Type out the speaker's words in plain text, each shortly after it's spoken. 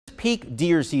peak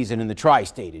deer season in the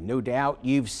tri-state, and no doubt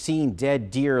you've seen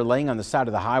dead deer laying on the side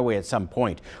of the highway at some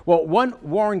point. Well, one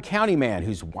Warren County man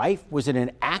whose wife was in an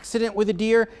accident with a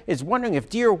deer is wondering if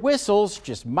deer whistles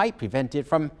just might prevent it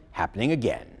from happening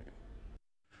again.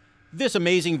 This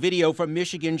amazing video from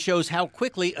Michigan shows how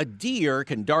quickly a deer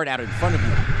can dart out in front of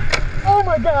you. Oh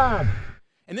my God!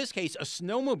 In this case, a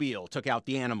snowmobile took out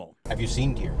the animal. Have you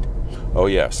seen deer? Oh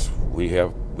yes, we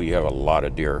have a lot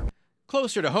of deer.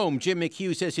 Closer to home, Jim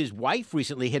McHugh says his wife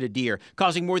recently hit a deer,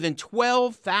 causing more than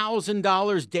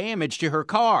 $12,000 damage to her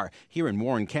car here in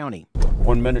Warren County.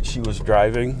 1 minute she was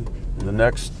driving, the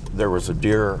next there was a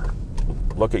deer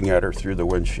looking at her through the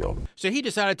windshield. So he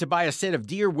decided to buy a set of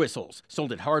deer whistles,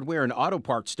 sold at hardware and auto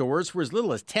parts stores for as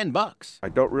little as $10. I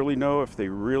don't really know if they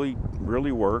really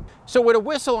work. So would a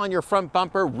whistle on your front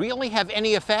bumper really have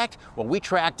any effect? Well, we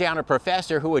tracked down a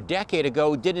professor who a decade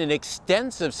ago did an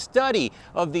extensive study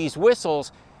of these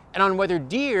whistles and on whether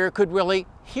deer could really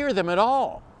hear them at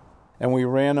all. And we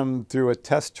ran them through a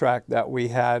test track that we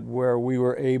had where we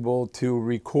were able to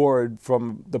record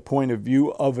from the point of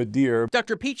view of a deer.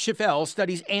 Dr. Pete Schaffel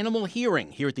studies animal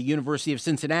hearing here at the University of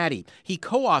Cincinnati. He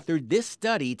co-authored this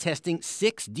study testing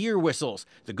 6 deer whistles.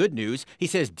 The good news, he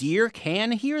says deer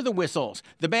can hear the whistles.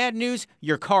 The bad news,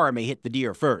 your car may hit the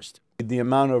deer first. The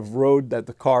amount of road that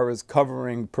the car is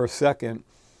covering per second,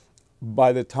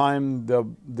 by the time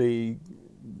the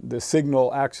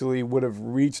signal actually would have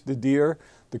reached the deer,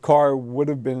 the car would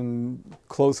have been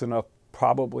close enough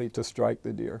probably to strike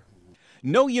the deer.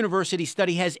 No university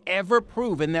study has ever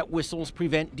proven that whistles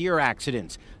prevent deer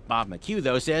accidents. Bob McHugh,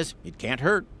 though, says it can't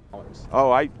hurt.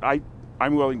 Oh,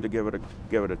 I'm willing to give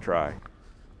it a try.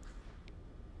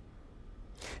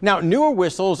 Now, newer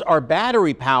whistles are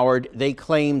battery powered. They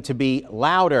claim to be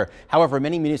louder. However,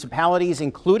 many municipalities,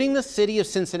 including the city of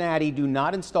Cincinnati, do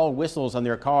not install whistles on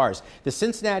their cars. The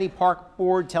Cincinnati Park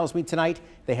Board tells me tonight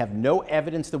they have no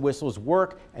evidence the whistles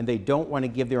work, and they don't want to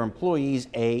give their employees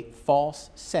a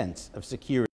false sense of security.